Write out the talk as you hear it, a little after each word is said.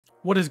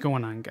What is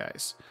going on,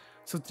 guys?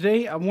 So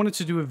today I wanted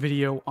to do a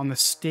video on the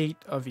state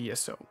of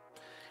ESO.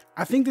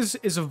 I think this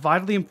is a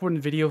vitally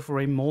important video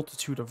for a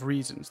multitude of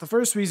reasons. The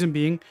first reason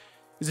being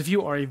is if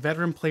you are a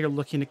veteran player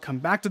looking to come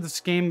back to this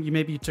game,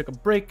 maybe you took a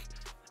break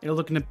and you're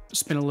looking to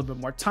spend a little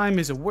bit more time,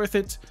 is it worth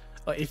it?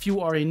 If you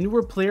are a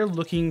newer player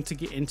looking to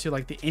get into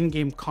like the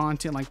in-game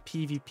content like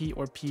PvP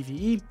or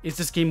PvE, is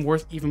this game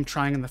worth even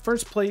trying in the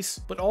first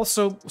place? But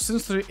also,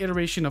 since the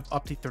iteration of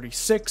Update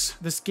 36,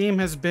 this game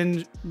has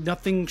been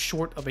nothing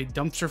short of a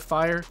dumpster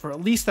fire for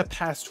at least the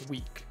past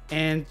week.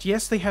 And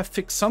yes, they have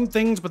fixed some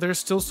things, but there's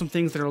still some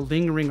things that are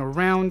lingering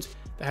around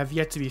that have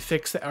yet to be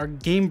fixed that are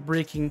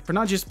game-breaking for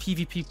not just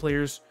PvP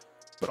players,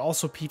 but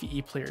also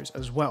PvE players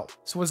as well.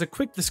 So as a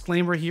quick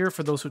disclaimer here,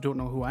 for those who don't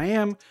know who I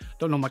am,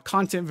 don't know my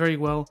content very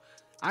well,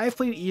 I have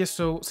played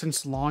ESO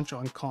since launch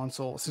on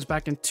console, since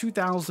back in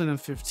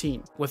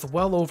 2015, with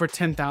well over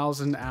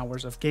 10,000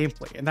 hours of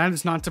gameplay, and that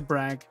is not to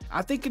brag.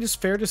 I think it is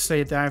fair to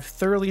say that I've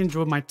thoroughly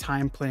enjoyed my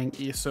time playing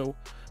ESO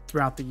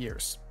throughout the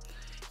years.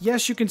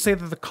 Yes, you can say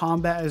that the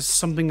combat is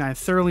something I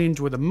thoroughly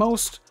enjoy the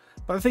most,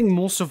 but I think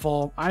most of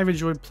all, I've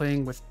enjoyed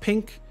playing with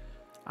Pink,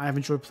 I've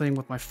enjoyed playing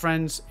with my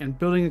friends, and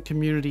building a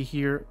community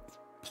here,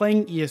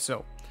 playing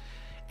ESO.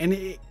 And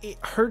it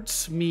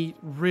hurts me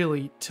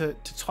really to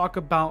talk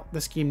about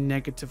this game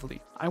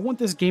negatively. I want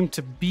this game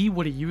to be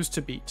what it used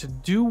to be, to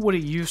do what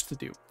it used to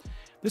do.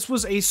 This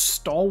was a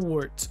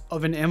stalwart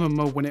of an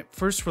MMO when it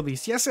first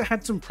released. Yes, it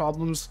had some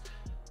problems.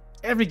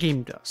 Every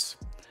game does.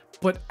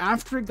 But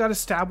after it got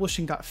established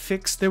and got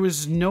fixed, there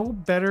was no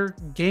better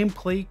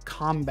gameplay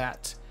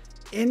combat,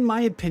 in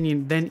my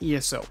opinion, than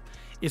ESO.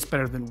 It's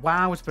better than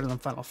WoW, it's better than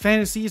Final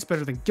Fantasy, it's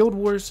better than Guild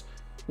Wars.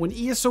 When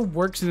ESO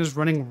works and is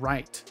running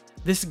right,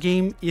 this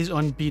game is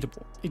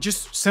unbeatable. It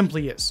just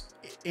simply is.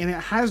 And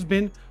it has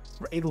been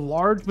for a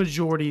large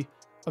majority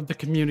of the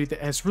community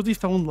that has really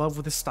fell in love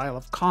with this style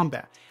of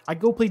combat. I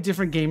go play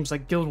different games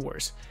like Guild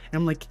Wars, and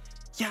I'm like,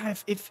 yeah,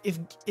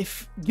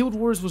 if Guild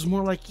Wars was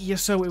more like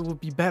ESO, it would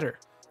be better.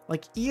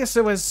 Like,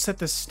 ESO has set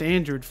the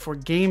standard for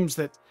games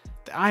that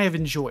I have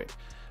enjoyed,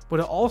 but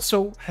it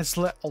also has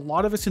let a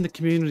lot of us in the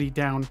community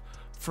down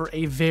for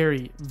a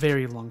very,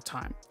 very long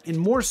time. And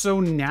more so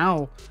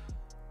now,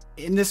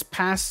 in this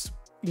past,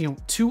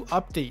 2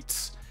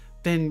 updates,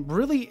 than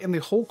really in the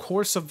whole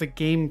course of the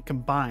game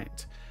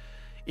combined.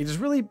 It has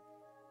really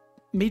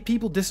made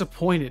people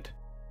disappointed.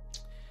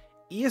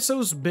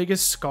 ESO's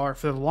biggest scar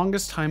for the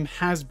longest time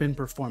has been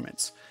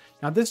performance.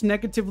 Now, this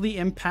negatively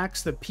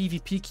impacts the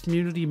PvP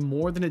community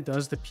more than it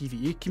does the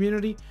PvE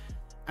community,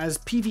 as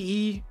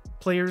PvE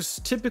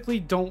players typically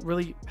don't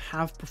really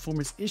have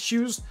performance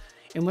issues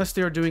unless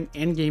they are doing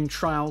endgame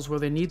trials where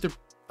they need their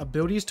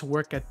abilities to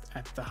work at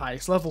the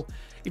highest level.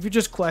 If you're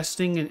just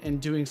questing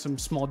and doing some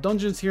small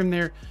dungeons here and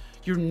there,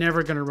 you're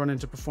never going to run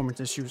into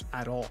performance issues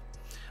at all.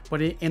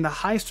 But in the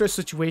high stress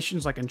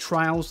situations like in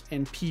trials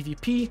and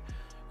PvP,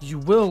 you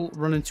will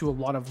run into a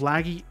lot of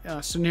laggy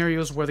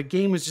scenarios where the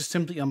game is just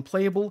simply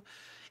unplayable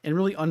and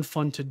really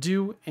unfun to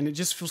do, and it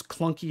just feels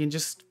clunky and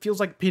just feels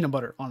like peanut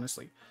butter,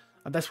 honestly.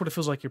 That's what it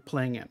feels like you're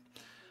playing in.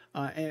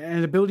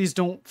 And abilities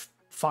don't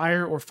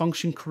fire or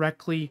function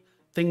correctly.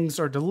 Things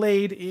are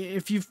delayed.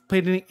 If you've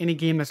played any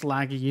game that's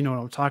laggy, you know what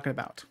I'm talking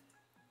about.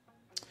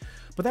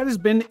 But that has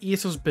been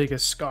ESO's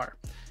biggest scar.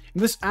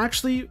 And this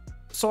actually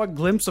saw a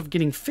glimpse of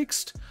getting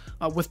fixed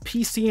with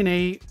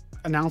PCNA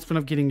announcement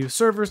of getting new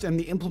servers and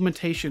the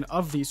implementation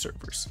of these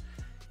servers.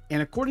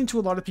 And according to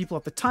a lot of people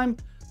at the time,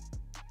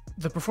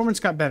 the performance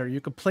got better.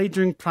 You could play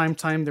during prime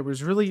time. There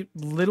was really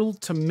little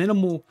to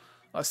minimal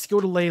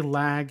skill delay,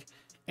 lag,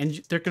 and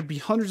there could be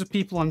hundreds of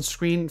people on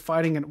screen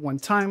fighting at one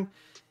time,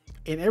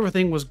 and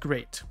everything was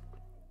great.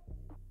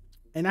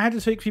 And I had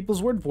to take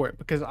people's word for it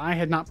because I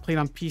had not played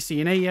on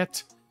PCNA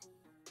yet,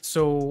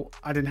 so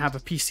I didn't have a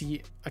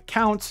PC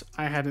account.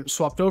 I hadn't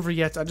swapped over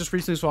yet. I just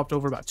recently swapped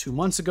over about 2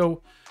 months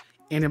ago,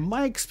 and in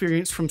my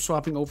experience from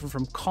swapping over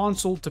from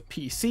console to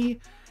PC,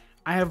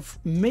 I have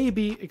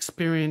maybe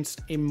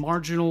experienced a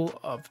marginal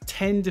of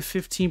 10 to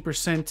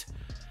 15%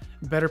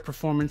 better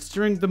performance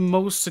during the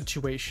most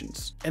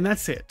situations. And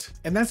that's it.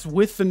 And that's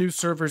with the new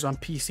servers on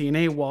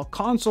PCNA, while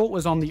console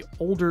was on the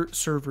older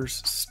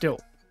servers still.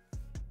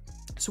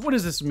 So what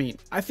does this mean?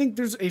 I think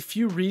there's a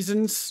few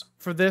reasons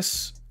for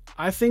this.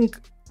 I think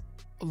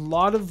a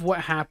lot of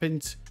what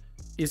happened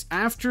is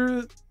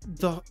after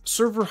the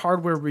server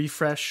hardware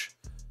refresh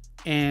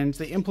and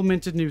they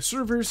implemented new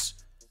servers,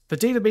 the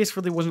database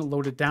really wasn't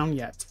loaded down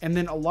yet. And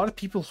then a lot of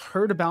people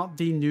heard about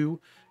the new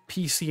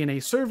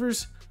PCNA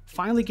servers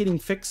finally getting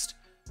fixed,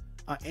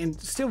 and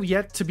still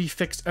yet to be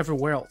fixed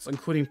everywhere else,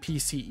 including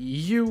PC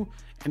EU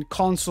and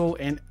console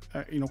and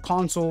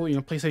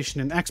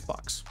PlayStation and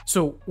Xbox.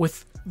 So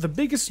with the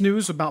biggest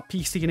news about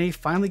PCNA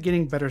finally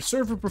getting better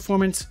server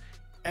performance,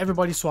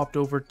 everybody swapped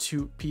over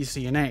to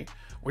PCNA,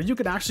 where you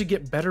could actually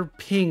get better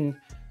ping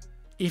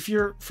if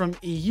you're from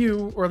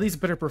EU, or at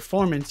least better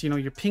performance.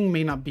 Your ping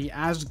may not be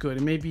as good.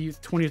 It may be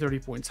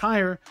 20-30 points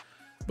higher,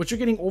 but you're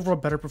getting overall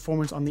better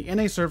performance on the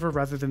NA server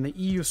rather than the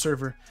EU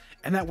server,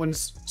 and that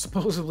one's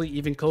supposedly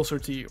even closer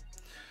to you.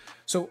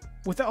 So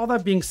with all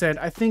that being said,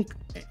 I think,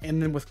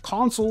 and then with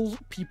console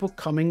people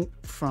coming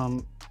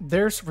from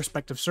their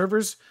respective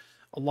servers,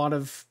 a lot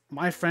of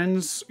my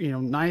friends, you know,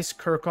 Nice,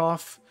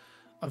 Kirchhoff,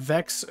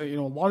 Vex, you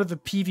know, a lot of the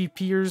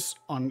PvPers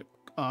on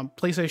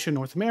PlayStation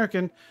North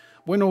American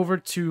went over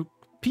to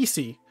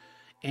PC.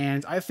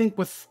 And I think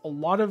with a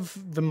lot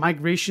of the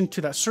migration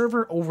to that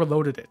server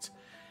overloaded it.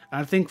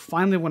 And I think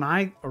finally when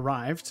I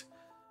arrived,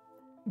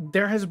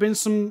 there has been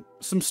some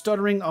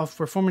stuttering of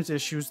performance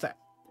issues that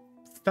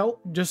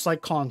felt just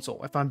like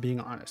console, if I'm being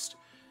honest.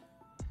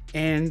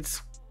 And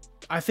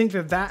I think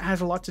that that has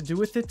a lot to do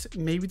with it.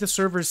 Maybe the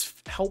servers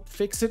help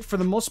fix it. For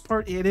the most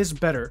part, it is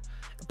better.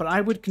 But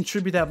I would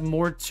contribute that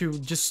more to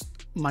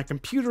just my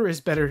computer is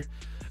better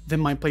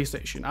than my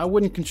PlayStation. I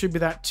wouldn't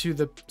contribute that to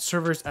the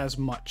servers as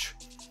much.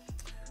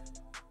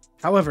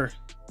 However,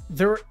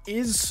 there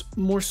is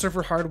more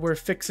server hardware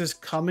fixes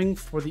coming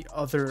for the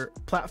other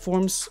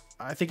platforms.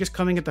 I think it's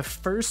coming at the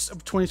 1st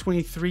of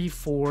 2023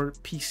 for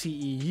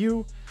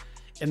PCEU,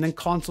 and then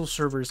console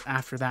servers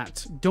after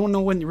that. Don't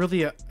know when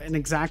really an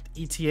exact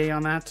ETA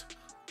on that.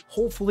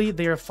 Hopefully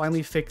they are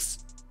finally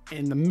fixed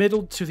in the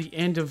middle to the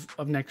end of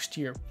next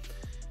year.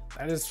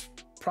 That is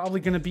probably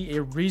going to be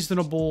a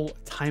reasonable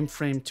time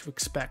frame to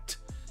expect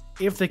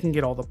if they can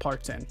get all the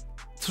parts in.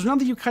 So now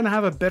that you kind of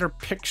have a better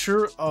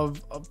picture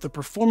of the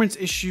performance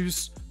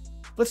issues,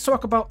 let's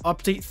talk about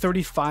update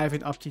 35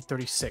 and update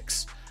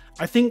 36.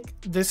 I think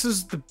this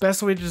is the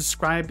best way to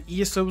describe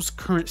ESO's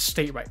current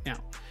state right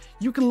now.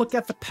 You can look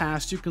at the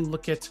past, you can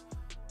look at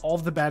all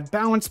of the bad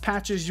balance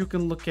patches, you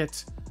can look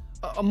at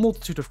a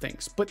multitude of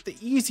things, but the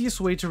easiest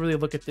way to really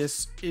look at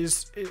this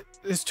is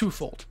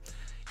twofold.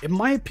 In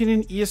my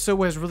opinion,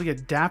 ESO has really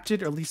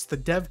adapted, or at least the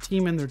dev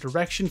team and their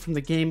direction from the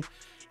game.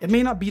 It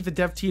may not be the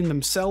dev team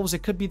themselves,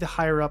 it could be the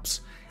higher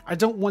ups. I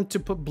don't want to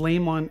put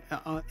blame on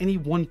any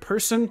one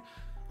person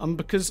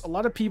because a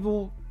lot of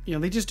people, you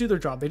know, they just do their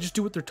job. They just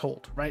do what they're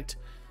told, right?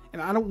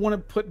 And I don't want to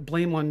put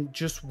blame on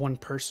just one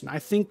person. I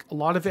think a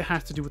lot of it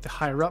has to do with the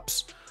higher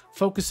ups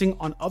focusing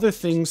on other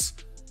things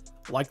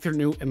like their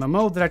new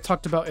MMO that I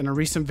talked about in a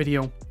recent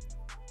video,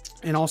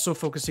 and also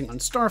focusing on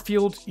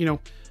Starfield. You know,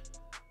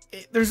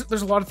 there's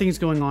a lot of things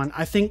going on.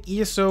 I think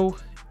ESO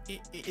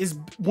is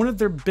one of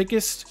their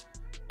biggest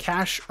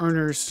cash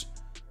earners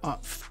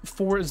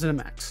for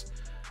ZeniMax.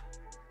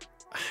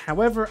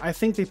 However, I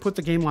think they put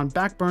the game on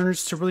back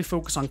burners to really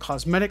focus on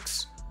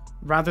cosmetics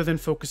rather than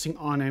focusing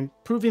on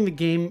improving the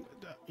game,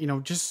 you know,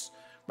 just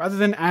rather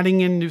than adding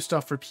in new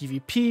stuff for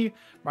PvP,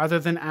 rather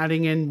than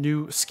adding in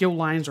new skill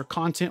lines or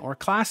content or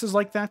classes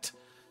like that.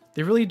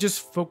 They really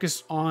just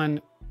focus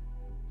on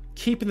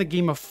keeping the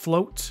game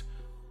afloat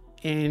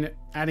and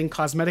adding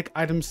cosmetic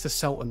items to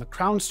sell in the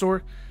Crown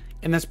Store,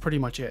 and that's pretty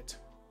much it.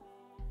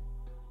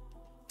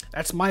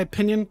 That's my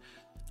opinion.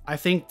 I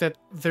think that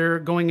they're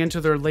going into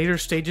their later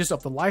stages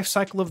of the life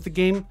cycle of the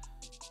game.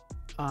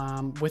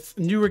 With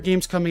newer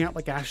games coming out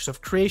like Ashes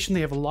of Creation,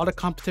 they have a lot of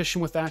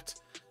competition with that.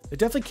 They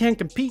definitely can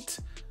compete,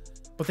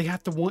 but they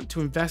have to want to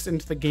invest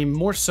into the game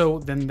more so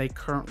than they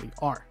currently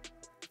are.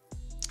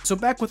 So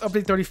back with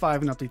update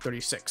 35 and update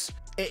 36.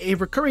 A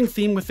recurring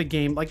theme with the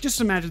game, like just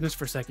imagine this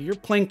for a second. You're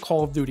playing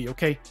Call of Duty,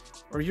 okay?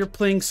 Or you're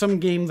playing some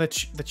game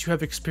that you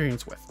have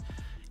experience with.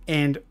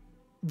 And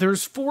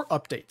there's 4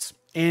 updates.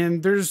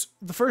 And there's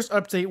the first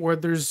update where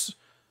there's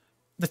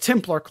the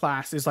Templar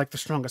class is like the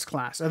strongest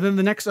class. And then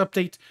the next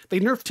update, they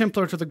nerf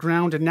Templar to the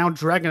ground and now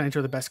Dragon Knights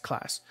are the best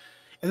class.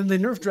 And then they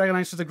nerf Dragon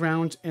Knights to the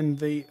ground in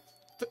the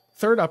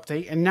third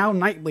update, and now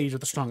Night Mage are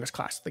the strongest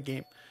class of the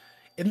game.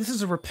 And this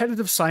is a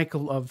repetitive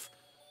cycle of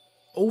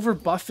over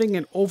buffing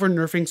and over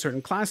nerfing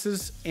certain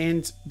classes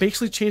and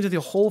basically changing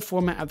the whole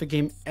format of the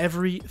game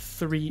every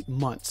 3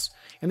 months.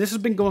 And this has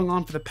been going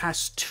on for the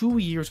past 2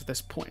 years at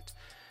this point.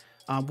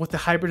 With the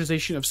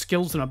hybridization of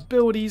skills and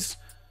abilities,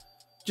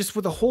 just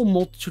with a whole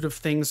multitude of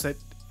things that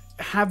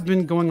have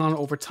been going on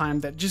over time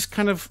that just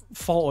kind of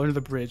fall under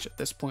the bridge at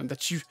this point.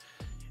 That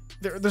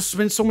there's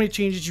been so many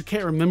changes you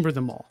can't remember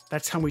them all.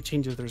 That's how many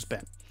changes there's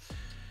been.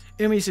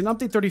 Anyways, in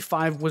update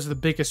 35 was the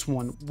biggest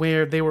one,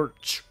 where they were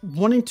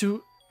wanting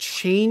to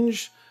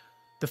change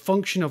the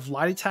function of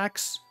light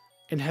attacks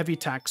and heavy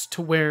attacks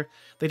to where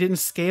they didn't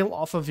scale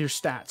off of your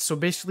stats. So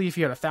basically, if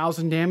you had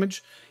 1,000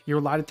 damage, your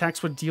light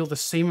attacks would deal the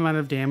same amount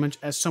of damage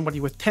as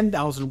somebody with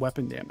 10,000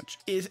 weapon damage.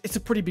 It's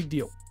a pretty big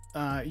deal.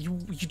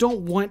 You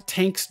don't want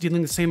tanks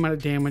dealing the same amount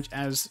of damage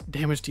as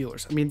damage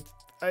dealers. I mean,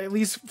 at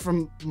least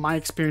from my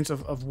experience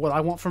of what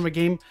I want from a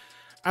game,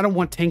 I don't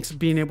want tanks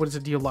being able to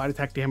deal light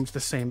attack damage the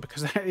same,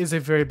 because that is a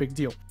very big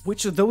deal.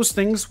 Which of those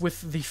things,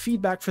 with the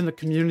feedback from the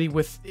community,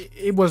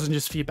 it wasn't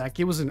just feedback,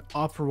 it was an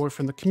uproar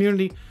from the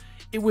community.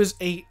 It was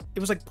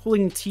like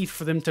pulling teeth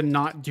for them to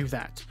not do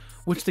that,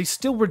 which they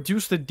still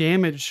reduced the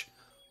damage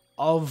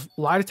of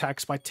light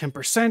attacks by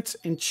 10%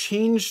 and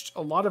changed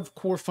a lot of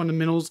core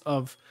fundamentals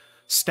of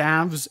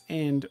staves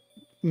and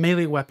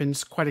melee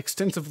weapons quite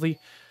extensively,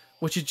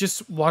 which is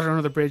just water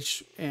under the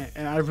bridge,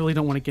 and I really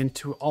don't want to get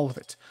into all of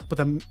it. But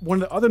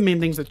one of the other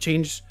main things that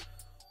changed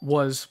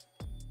was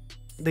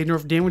they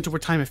nerfed damage over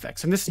time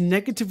effects, and this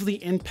negatively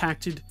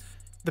impacted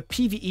the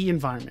PvE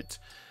environment.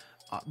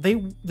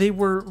 They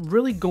were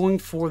really going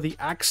for the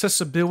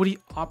accessibility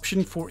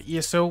option for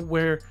ESO,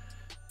 where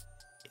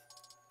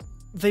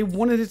they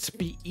wanted it to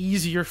be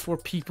easier for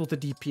people to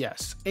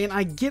DPS. And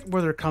I get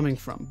where they're coming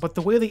from, but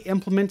the way they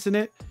implemented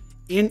it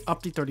in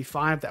update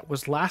 35, that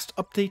was last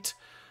update,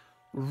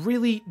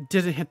 really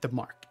didn't hit the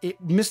mark. It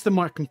missed the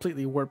mark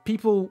completely, where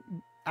people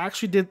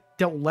actually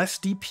dealt less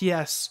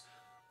DPS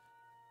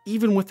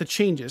even with the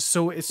changes.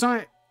 So it's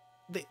not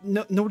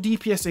no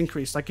DPS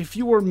increase. Like if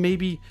you were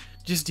maybe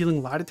just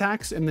dealing light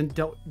attacks and then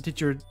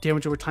did your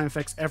damage over time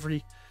effects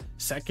every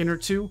second or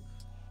two,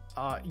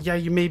 yeah,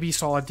 you maybe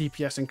saw a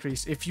DPS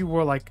increase if you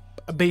were like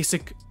a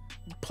basic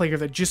player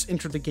that just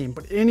entered the game.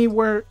 But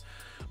anywhere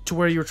to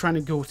where you're trying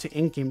to go to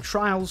in-game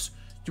trials,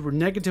 you were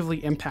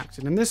negatively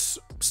impacted, and this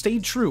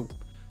stayed true.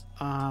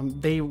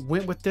 They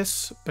went with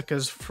this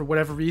because for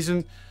whatever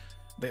reason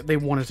they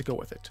wanted to go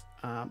with it.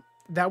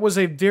 That was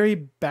a very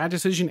bad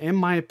decision, in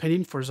my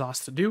opinion, for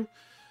ZOS to do.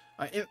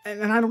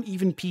 And I don't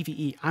even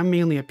PvE. I'm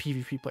mainly a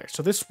PvP player.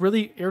 So this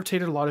really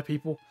irritated a lot of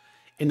people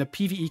in the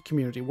PvE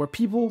community, where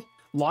people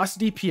lost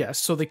DPS,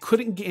 so they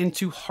couldn't get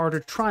into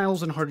harder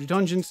trials and harder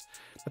dungeons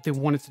that they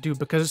wanted to do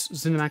because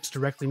ZeniMax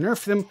directly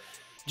nerfed them,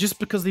 just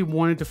because they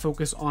wanted to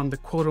focus on the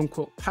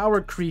quote-unquote power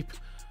creep,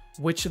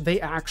 which they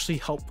actually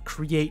helped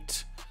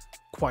create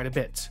quite a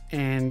bit.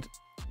 And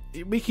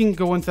we can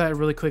go into that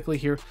really quickly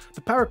here.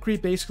 The power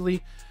creep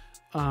basically,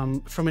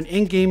 from an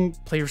in-game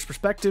player's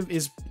perspective,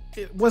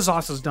 what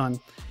ZOS has done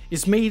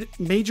is made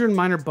major and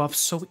minor buffs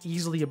so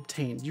easily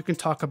obtained. You can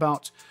talk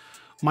about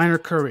minor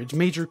courage,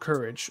 major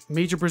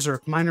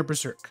berserk, minor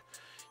berserk.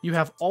 You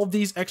have all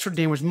these extra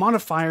damage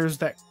modifiers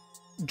that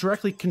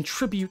directly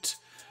contribute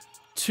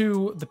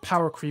to the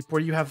power creep,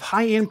 where you have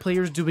high-end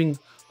players doing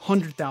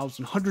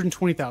 100,000,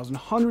 120,000,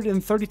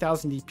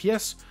 130,000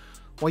 DPS,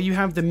 while you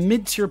have the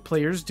mid-tier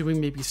players doing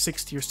maybe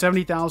 60 or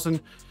 70,000,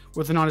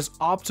 where they're not as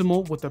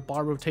optimal with their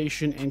bar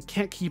rotation and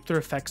can't keep their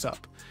effects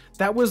up.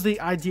 That was the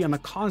idea and the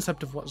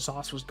concept of what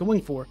ZOS was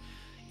going for,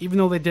 even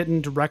though they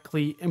didn't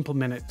directly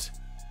implement it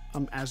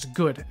as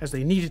good as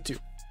they needed to.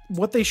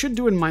 What they should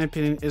do, in my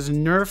opinion, is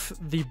nerf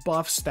the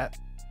buffs that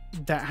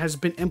has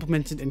been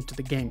implemented into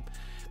the game.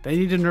 They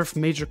need to nerf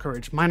major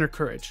courage, minor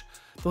courage.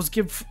 Those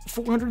give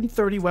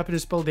 430 weapon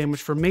and spell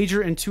damage for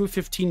major and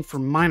 215 for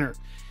minor.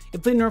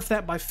 If they nerf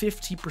that by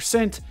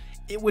 50%,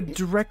 it would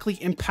directly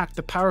impact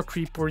the power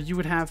creep, where you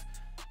would have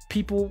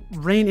people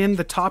rein in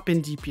the top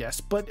end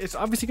DPS, but it's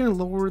obviously going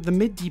to lower the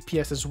mid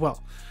DPS as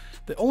well.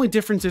 The only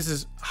difference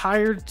is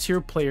higher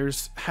tier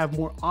players have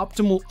more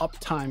optimal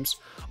uptimes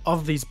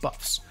of these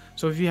buffs.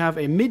 So if you have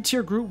a mid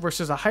tier group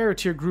versus a higher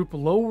tier group,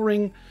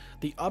 lowering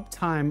the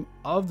uptime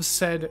of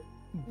said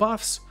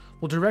buffs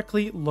will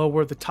directly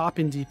lower the top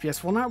end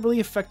DPS, while not really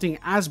affecting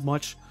as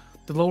much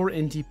the lower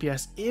end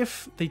DPS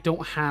if they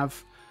don't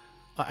have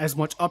as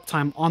much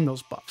uptime on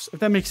those buffs, if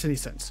that makes any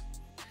sense.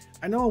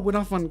 I know I went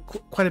off on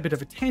quite a bit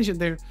of a tangent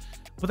there,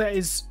 but that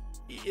is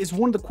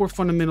one of the core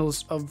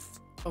fundamentals of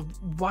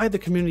why the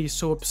community is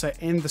so upset,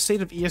 and the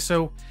state of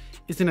ESO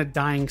is in a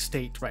dying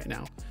state right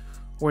now,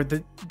 where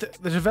the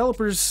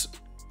developers,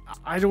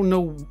 I don't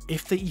know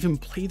if they even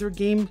play their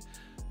game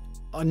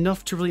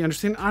enough to really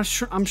understand.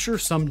 I'm sure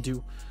some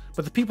do,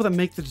 but the people that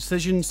make the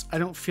decisions, I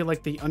don't feel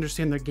like they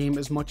understand their game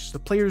as much as the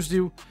players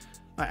do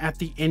at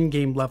the end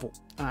game level.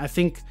 I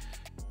think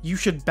you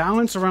should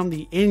balance around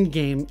the end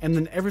game, and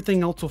then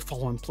everything else will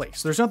fall in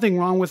place. There's nothing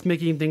wrong with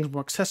making things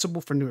more accessible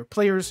for newer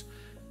players.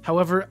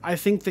 However, I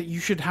think that you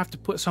should have to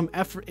put some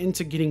effort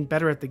into getting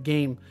better at the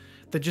game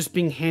than just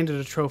being handed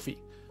a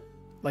trophy.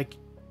 Like,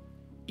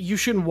 you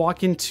shouldn't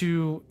walk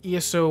into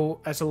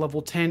ESO as a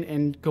level 10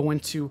 and go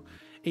into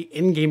an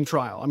in-game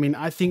trial. I mean,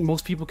 I think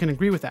most people can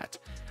agree with that.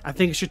 I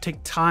think it should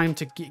take time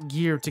to get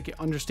gear,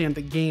 to understand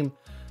the game,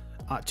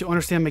 to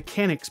understand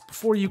mechanics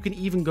before you can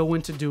even go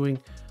into doing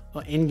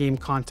in-game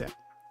content.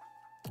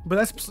 But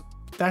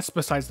that's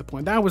besides the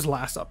point. That was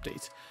last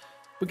update.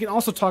 We can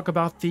also talk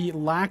about the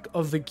lack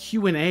of the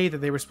Q&A that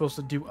they were supposed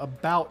to do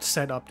about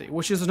said update,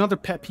 which is another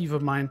pet peeve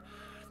of mine.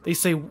 They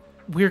say,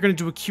 we're going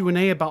to do a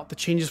Q&A about the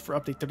changes for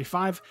update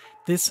 35.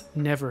 This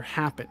never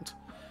happened.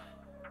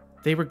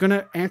 They were going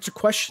to answer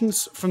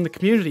questions from the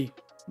community.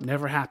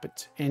 Never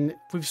happened. And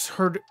we've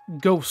heard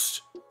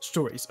ghost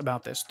stories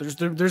about this.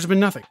 There's been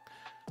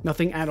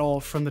nothing at all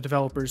from the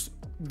developers.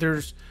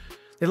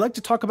 They like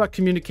to talk about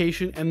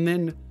communication, and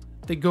then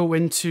they go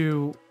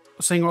into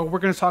saying, oh, we're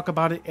going to talk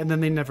about it, and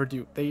then they never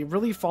do. They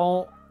really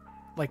fall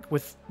like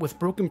with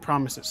broken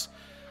promises.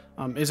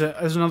 Is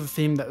another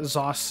theme that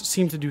ZOS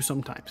seem to do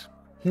sometimes.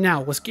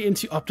 Now, let's get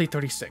into update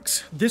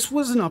 36. This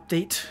was an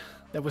update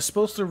that was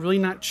supposed to really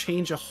not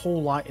change a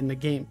whole lot in the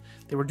game.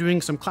 They were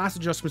doing some class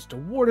adjustments to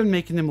Warden,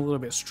 making them a little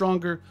bit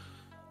stronger,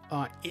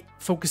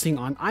 focusing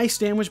on ice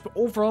damage, but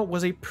overall it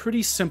was a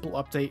pretty simple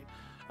update,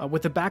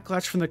 with the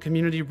backlash from the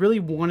community really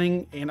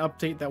wanting an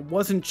update that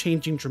wasn't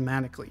changing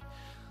dramatically.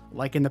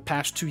 Like in the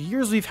past 2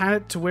 years, we've had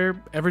it to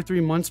where every 3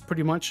 months,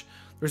 pretty much,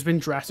 there's been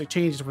drastic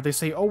changes where they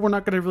say, oh, we're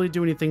not going to really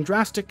do anything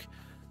drastic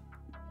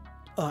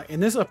in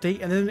this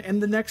update, and then in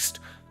the next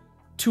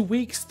 2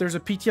 weeks, there's a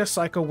PTS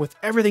cycle with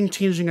everything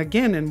changing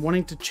again and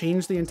wanting to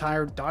change the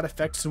entire dot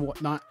effects and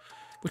whatnot,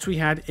 which we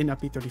had in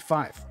update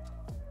 35.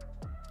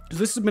 So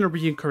this has been a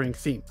recurring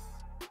theme.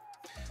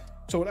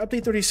 So in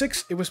update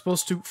 36, it was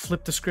supposed to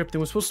flip the script. It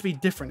was supposed to be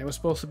different. It was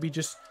supposed to be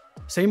just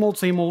same old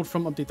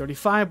from update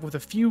 35 with a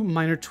few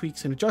minor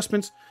tweaks and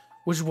adjustments,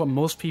 which is what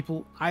most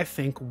people, I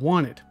think,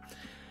 wanted.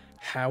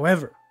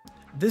 However,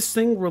 this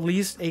thing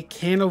released a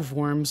can of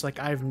worms like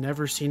I've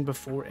never seen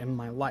before in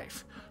my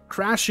life.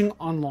 Crashing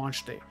on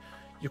launch day.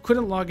 You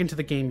couldn't log into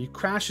the game. You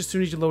crashed as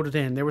soon as you loaded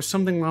in. There was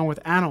something wrong with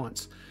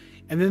add-ons.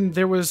 And then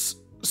there was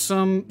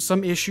some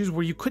issues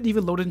where you couldn't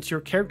even load into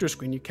your character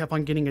screen. You kept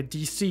on getting a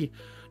DC.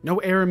 No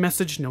error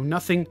message, no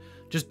nothing,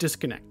 just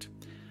disconnect.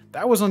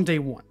 That was on day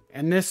 1.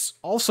 And this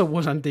also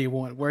was on day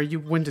 1, where you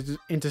went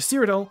into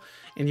Cyrodiil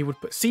and you would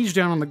put siege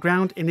down on the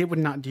ground and it would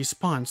not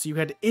despawn. So you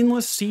had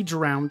endless siege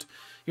around.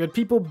 You had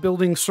people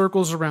building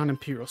circles around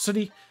Imperial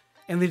City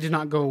and they did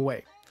not go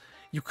away.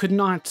 You could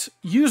not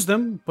use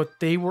them,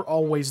 but they were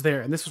always there.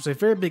 And this was a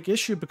very big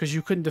issue because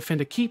you couldn't defend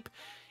a keep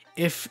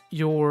if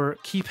your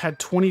keep had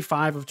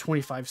 25 of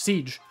 25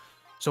 siege.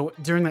 So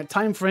during that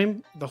time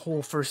frame, the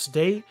whole first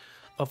day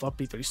of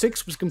update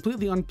 36 was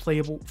completely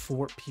unplayable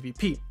for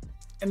PvP.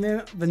 And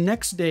then the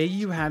next day,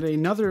 you had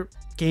another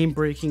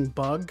game-breaking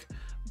bug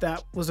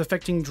that was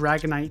affecting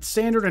Dragonite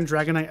Standard and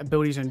Dragonite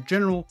abilities in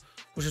general,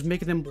 which is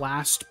making them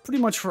last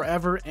pretty much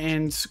forever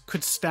and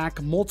could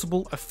stack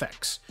multiple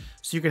effects.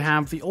 So you could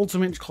have the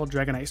ultimate called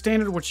Dragonite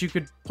Standard, which you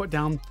could put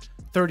down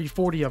 30,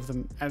 40 of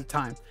them at a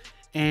time.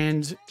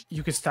 And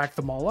you could stack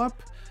them all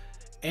up,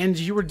 and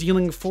you were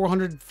dealing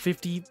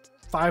 450,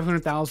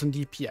 500,000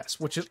 DPS,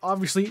 which is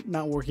obviously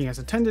not working as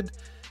intended,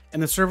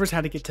 and the servers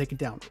had to get taken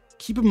down.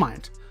 Keep in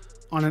mind,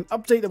 on an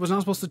update that was not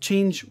supposed to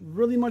change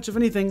really much of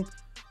anything,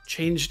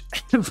 changed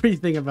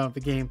everything about the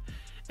game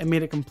and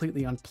made it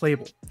completely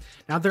unplayable.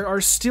 Now, there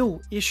are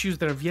still issues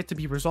that have yet to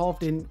be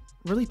resolved and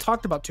really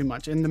talked about too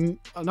much. And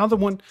another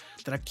one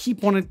that I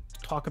keep wanting to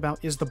talk about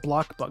is the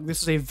block bug.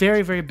 This is a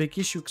very, very big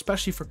issue,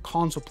 especially for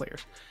console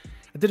players.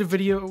 I did a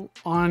video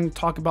on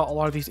talking about a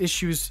lot of these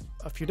issues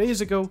a few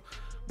days ago,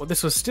 but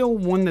this was still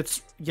one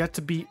that's yet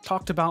to be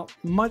talked about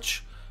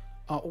much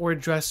or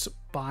addressed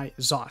by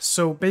ZOS.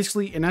 So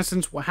basically, in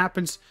essence, what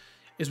happens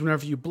is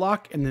whenever you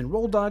block and then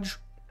roll dodge,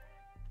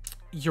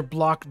 your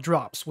block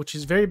drops, which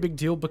is a very big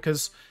deal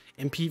because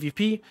in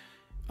PvP,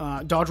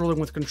 dodge rolling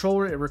with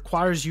controller, it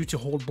requires you to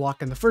hold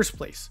block in the first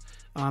place.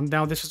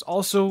 Now, this is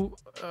also,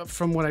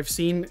 from what I've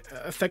seen,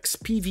 affects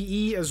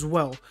PvE as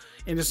well.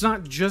 And it's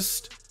not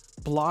just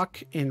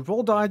block and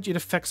roll dodge, it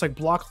affects like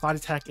block, light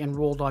attack, and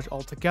roll dodge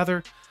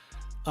altogether,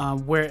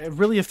 where it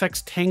really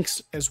affects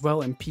tanks as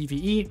well in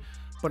PvE,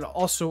 but it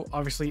also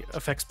obviously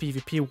affects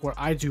PvP, where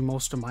I do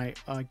most of my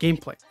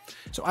gameplay.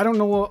 So I don't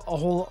know a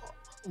whole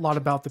lot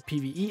about the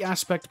PvE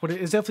aspect, but it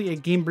is definitely a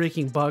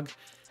game-breaking bug.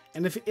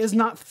 And if it is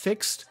not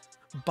fixed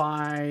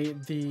by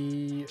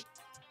it's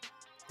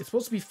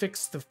supposed to be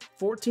fixed the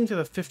 14th or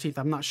the 15th,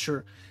 I'm not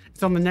sure.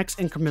 It's on the next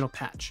incremental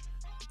patch.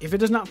 If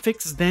it is not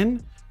fixed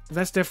then,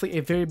 that's definitely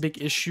a very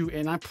big issue,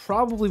 and I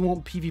probably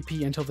won't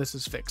PvP until this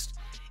is fixed.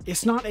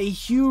 It's not a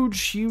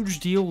huge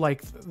deal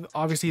like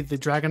obviously the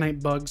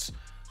Dragonite bugs,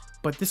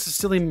 but this is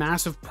still a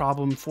massive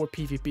problem for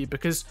PvP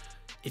because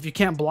if you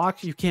can't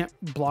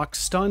block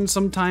stun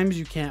sometimes,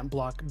 you can't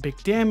block big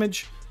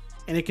damage,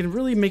 and it can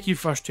really make you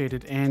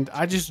frustrated, and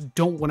I just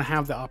don't want to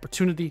have the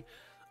opportunity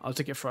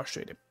to get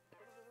frustrated.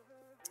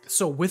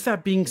 So with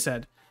that being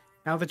said,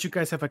 now that you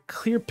guys have a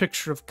clear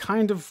picture of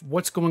kind of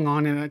what's going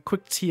on in a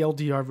quick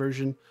TLDR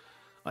version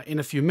in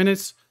a few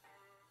minutes,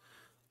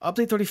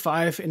 Update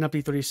 35 and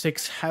Update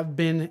 36 have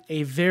been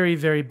a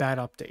very bad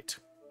update,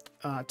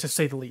 to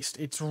say the least.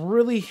 It's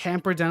really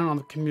hampered down on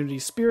the community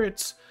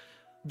spirits.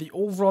 The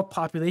overall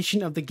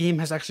population of the game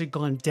has actually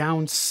gone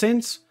down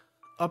since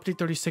Update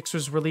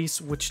 36's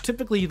release, which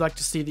typically you'd like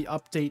to see the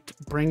update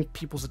bring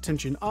people's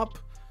attention up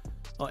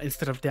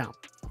instead of down.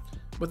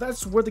 But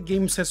that's where the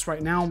game sits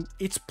right now.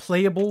 It's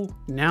playable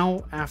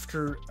now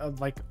after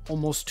like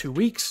almost 2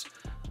 weeks,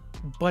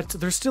 but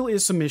there still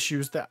is some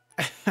issues that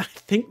I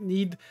think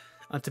need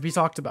to be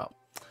talked about.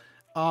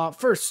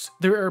 First,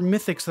 there are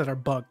mythics that are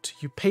bugged.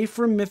 You pay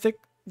for a mythic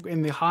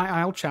in the High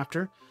Isle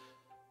chapter,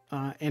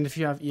 and if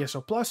you have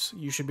ESO Plus,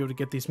 you should be able to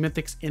get these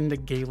mythics in the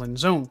Galen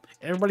Zone.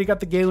 Everybody got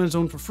the Galen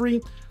Zone for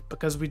free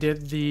because we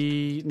did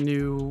the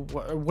new,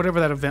 whatever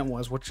that event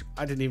was, which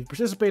I didn't even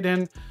participate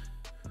in.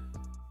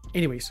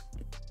 Anyways,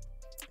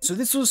 so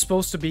this was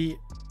supposed to be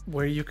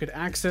where you could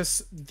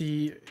access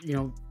the,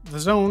 the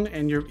zone,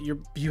 and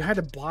you had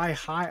to buy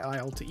High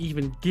Isle to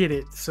even get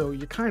it, so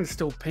you're kind of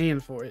still paying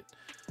for it,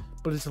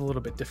 but it's a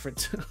little bit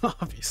different,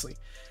 obviously.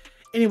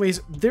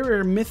 Anyways, there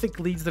are mythic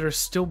leads that are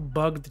still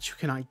bugged that you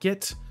cannot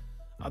get.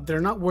 They're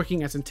not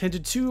working as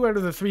intended. 2 out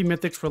of the 3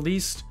 mythics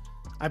released,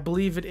 I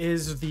believe it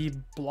is the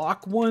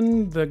block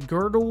one, the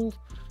girdle,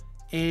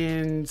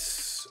 and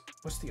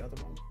what's the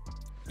other one?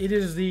 It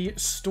is the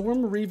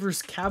Storm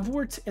Reaver's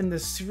Cavort and the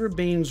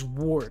Cirabane's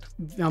Ward.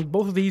 Now,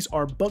 both of these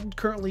are bugged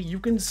currently. You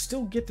can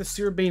still get the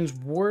Cirabane's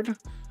Ward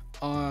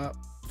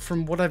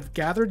from what I've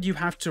gathered, you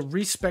have to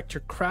respec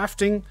your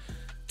crafting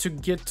to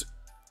get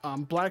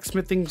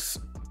blacksmithing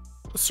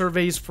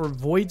surveys for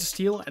void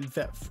steel at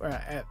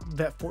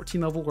that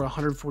 14 level or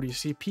 140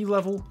 CP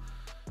level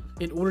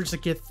in order to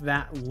get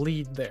that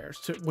lead there.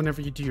 So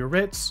whenever you do your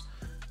writs,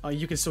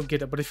 you can still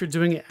get it, but if you're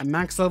doing it at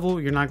max level,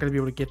 you're not going to be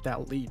able to get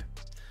that lead.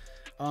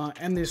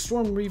 And the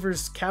Storm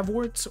Reaver's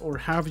Cavort, or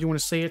however you want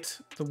to say it,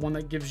 the one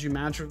that gives you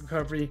magic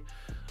recovery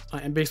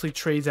and basically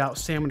trades out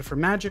stamina for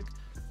magic,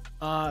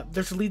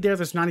 there's a lead there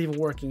that's not even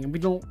working, and we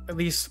don't, at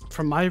least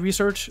from my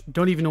research,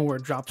 don't even know where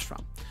it drops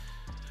from.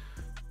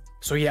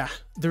 So yeah,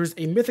 there's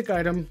a mythic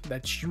item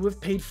that you have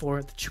paid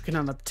for that you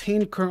cannot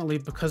obtain currently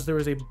because there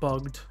is a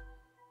bugged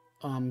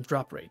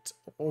drop rate,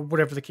 or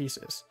whatever the case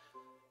is.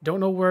 Don't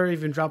know where it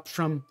even drops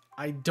from.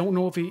 I don't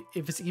know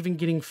if it's even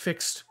getting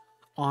fixed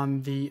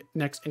on the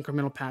next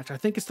incremental patch. I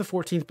think it's the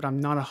 14th, but I'm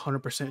not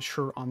 100%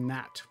 sure on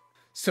that.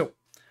 So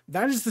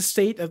that is the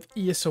state of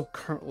ESO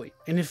currently.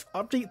 And if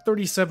update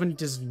 37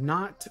 does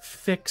not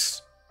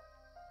fix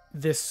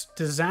this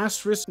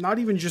disastrous, not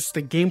even just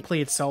the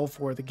gameplay itself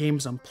where the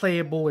game's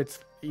unplayable, it's,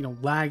 you know,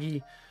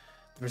 laggy,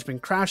 there's been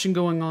crashing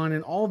going on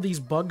and all these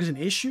bugs and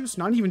issues,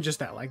 not even just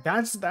that, like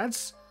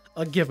that's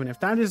a given. If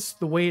that is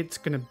the way it's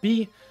going to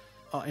be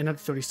in update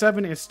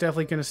 37, it's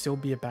definitely going to still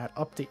be a bad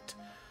update.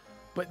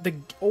 But the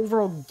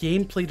overall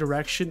gameplay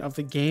direction of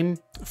the game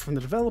from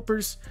the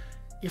developers,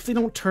 if they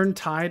don't turn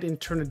tide and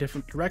turn a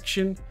different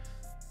direction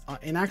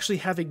and actually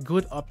have a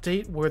good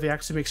update where they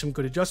actually make some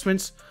good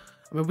adjustments,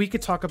 I mean, we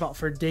could talk about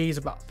for days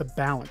about the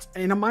balance.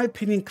 And in my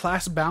opinion,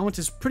 class balance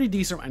is pretty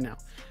decent right now.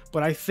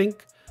 But I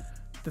think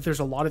that there's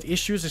a lot of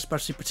issues,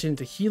 especially pertaining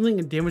to healing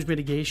and damage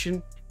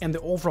mitigation and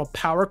the overall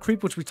power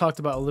creep, which we talked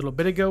about a little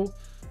bit ago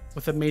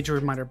with the major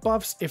and minor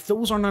buffs. If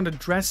those are not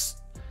addressed,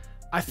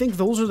 I think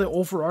those are the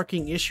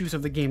overarching issues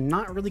of the game,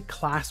 not really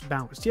class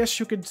balanced. Yes,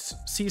 you could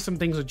see some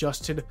things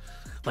adjusted,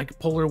 like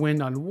Polar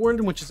Wind on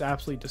Warden, which is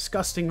absolutely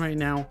disgusting right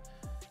now.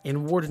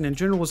 And Warden in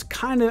general was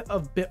kind of a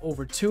bit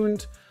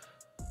overtuned.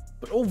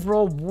 But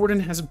overall, Warden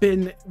has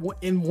been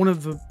in one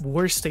of the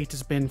worst states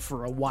it's been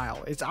for a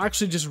while. It's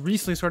actually just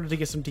recently started to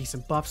get some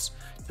decent buffs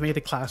to make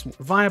the class more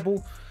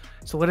viable.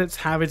 So let it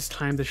have its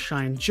time to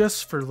shine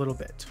just for a little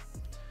bit.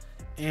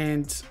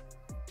 And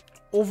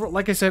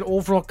like I said,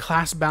 overall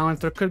class balance,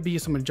 there could be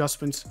some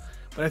adjustments.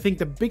 But I think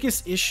the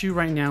biggest issue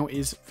right now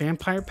is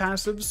vampire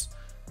passives,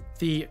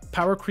 the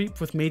power creep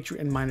with major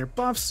and minor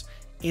buffs,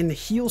 and the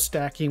heal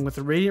stacking with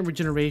the radiant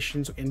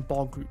regenerations and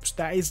ball groups.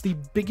 That is the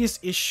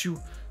biggest issue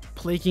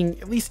plaguing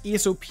at least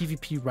ESO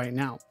PvP right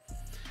now,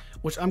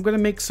 which I'm going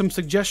to make some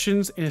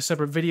suggestions in a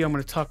separate video. I'm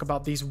going to talk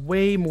about these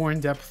way more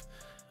in depth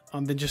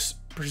than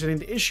just presenting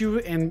the issue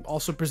and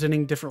also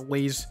presenting different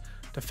ways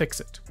to fix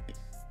it.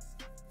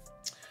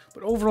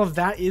 But overall,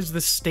 that is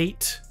the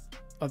state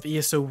of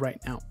ESO right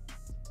now.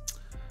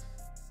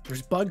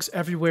 There's bugs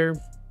everywhere,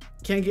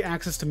 can't get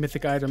access to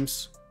mythic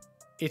items.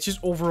 It's just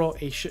overall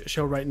a shit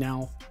show right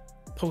now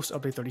post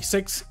update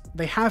 36.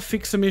 They have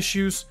fixed some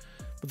issues,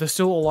 but there's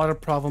still a lot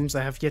of problems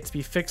that have yet to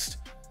be fixed,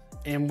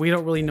 and we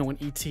don't really know an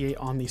ETA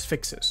on these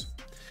fixes.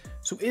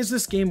 So is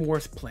this game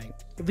worth playing?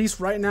 At least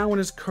right now in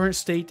its current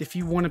state, if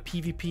you want a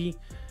PvP,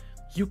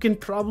 you can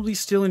probably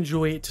still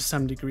enjoy it to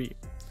some degree.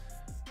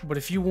 But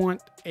if you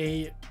want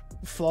a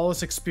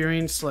flawless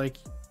experience like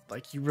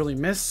you really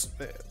miss,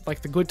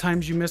 like the good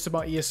times you miss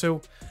about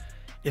ESO,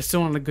 it's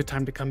still not a good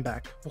time to come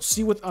back. We'll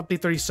see with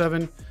update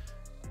 37.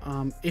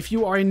 If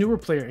you are a newer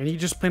player and you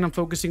just plan on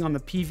focusing on the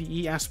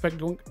PvE aspect,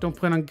 don't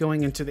plan on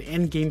going into the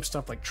end game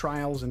stuff like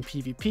trials and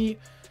PvP,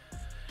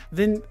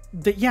 then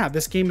yeah,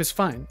 this game is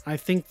fine. I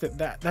think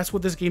that's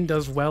what this game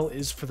does well,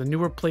 is for the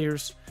newer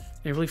players.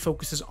 It really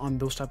focuses on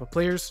those type of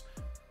players.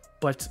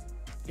 But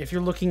if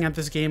you're looking at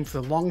this game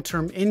for the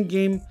long-term end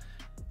game,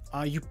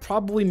 you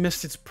probably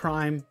missed its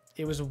prime.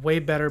 It was way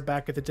better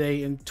back at the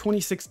day in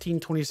 2016,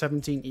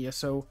 2017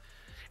 ESO,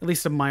 at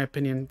least in my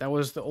opinion. That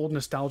was the old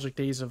nostalgic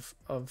days of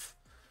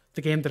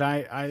the game that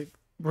I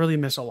really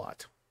miss a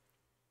lot.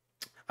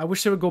 I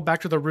wish they would go back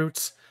to the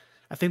roots.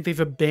 I think they've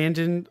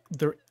abandoned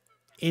their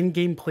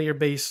in-game player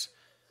base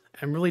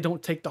and really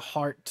don't take the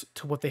heart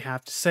to what they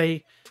have to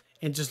say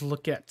and just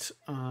look at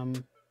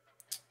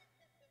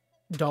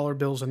dollar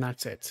bills and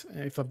that's it,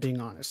 if I'm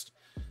being honest.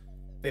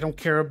 They don't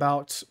care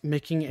about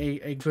making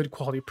a good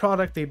quality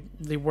product.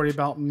 They worry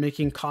about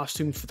making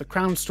costumes for the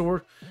crown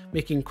store,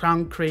 making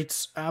crown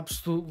crates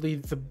absolutely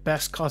the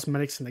best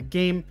cosmetics in the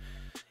game,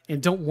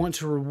 and don't want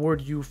to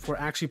reward you for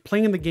actually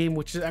playing the game,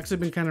 which has actually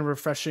been kind of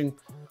refreshing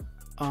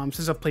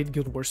since I've played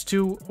Guild Wars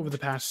 2 over the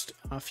past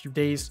few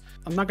days.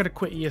 I'm not going to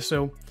quit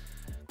ESO.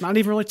 Not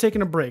even really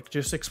taking a break,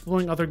 just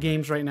exploring other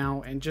games right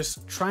now and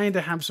just trying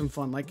to have some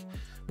fun. Like,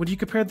 when you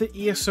compare the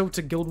ESO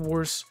to Guild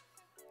Wars,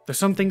 there's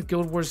some things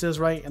Guild Wars does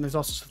right, and there's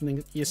also some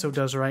things ESO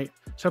does right.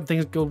 Some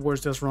things Guild Wars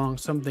does wrong,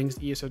 some things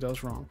ESO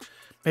does wrong.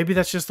 Maybe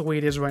that's just the way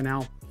it is right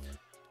now.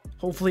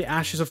 Hopefully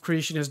Ashes of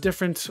Creation is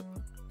different.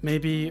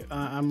 Maybe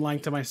I'm lying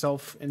to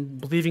myself and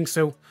believing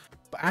so.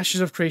 But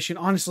Ashes of Creation,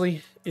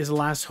 honestly, is the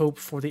last hope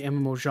for the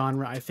MMO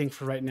genre, I think,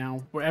 for right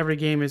now, where every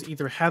game is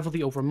either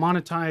heavily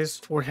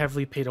over-monetized, or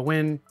heavily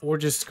pay-to-win, or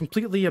just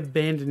completely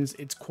abandons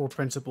its core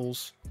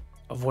principles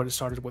of what it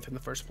started with in the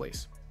first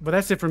place. But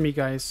that's it for me,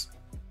 guys.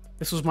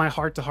 This was my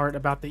heart-to-heart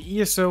about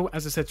the ESO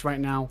as it sits right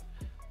now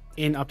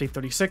in Update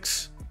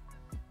 36.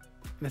 And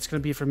that's going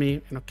to be it for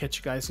me, and I'll catch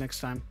you guys next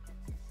time.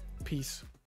 Peace.